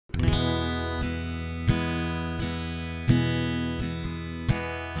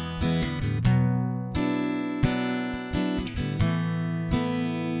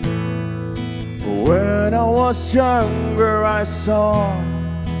I was younger, I saw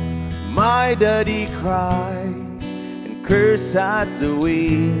my daddy cry and curse at the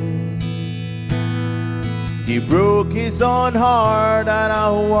wind. He broke his own heart, and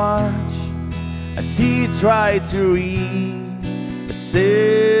I watched as he tried to reassemble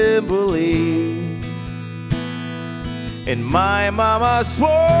it. And my mama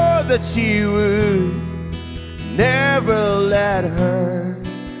swore that she would never let herself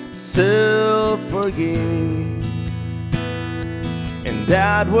forget. And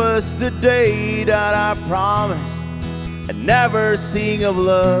that was the day that I promised I'd never sing of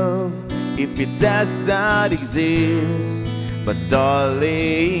love if it does not exist. But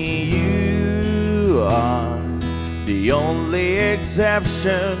darling, you are the only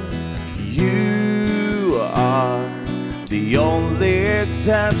exception. You are the only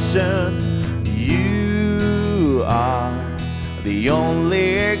exception. You are the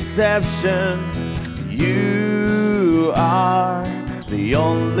only exception. You are the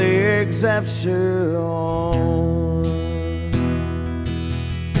only exception.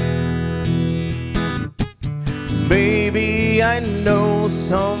 Baby, I know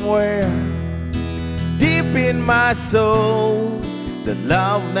somewhere deep in my soul that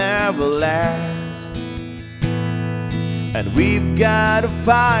love never lasts. And we've got to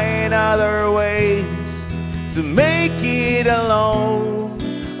find other ways to make it alone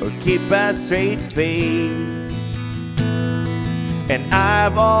or keep a straight face. And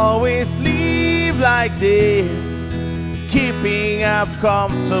I've always lived like this, keeping up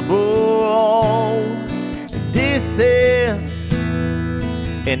comfortable distance.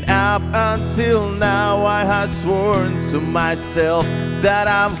 And up until now I had sworn to myself that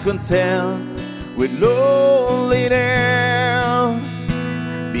I'm content with loneliness,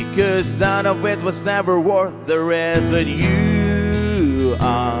 because none of it was never worth the rest. But you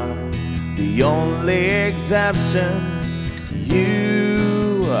are the only exception.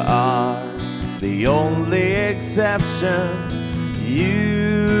 You are the only exception.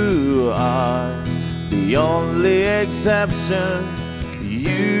 You are the only exception.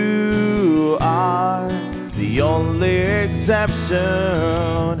 You are the only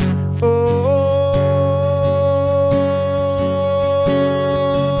exception. Oh,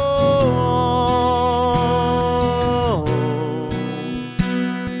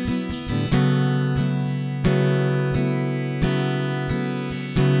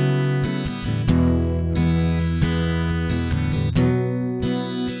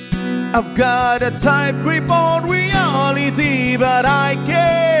 I've got a tight grip on reality, but I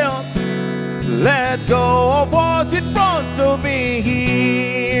can't let go of what's in front of me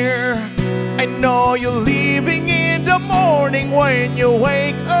here. I know you're leaving in the morning when you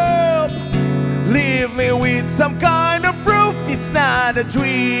wake up. Leave me with some kind of proof it's not a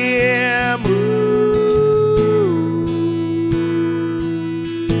dream.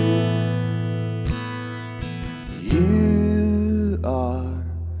 You are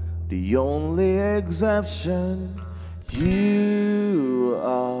the only exception. You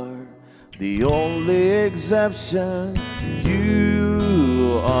are the only exception.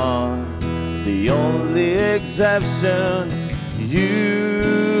 You are the only exception.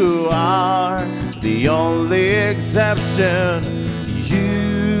 You are the only exception.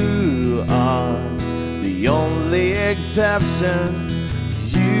 You are the only exception.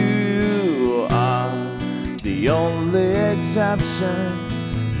 You are the only exception.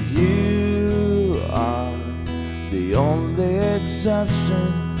 You are the only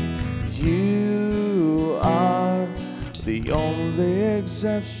exception. You are the only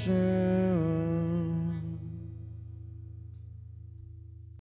exception.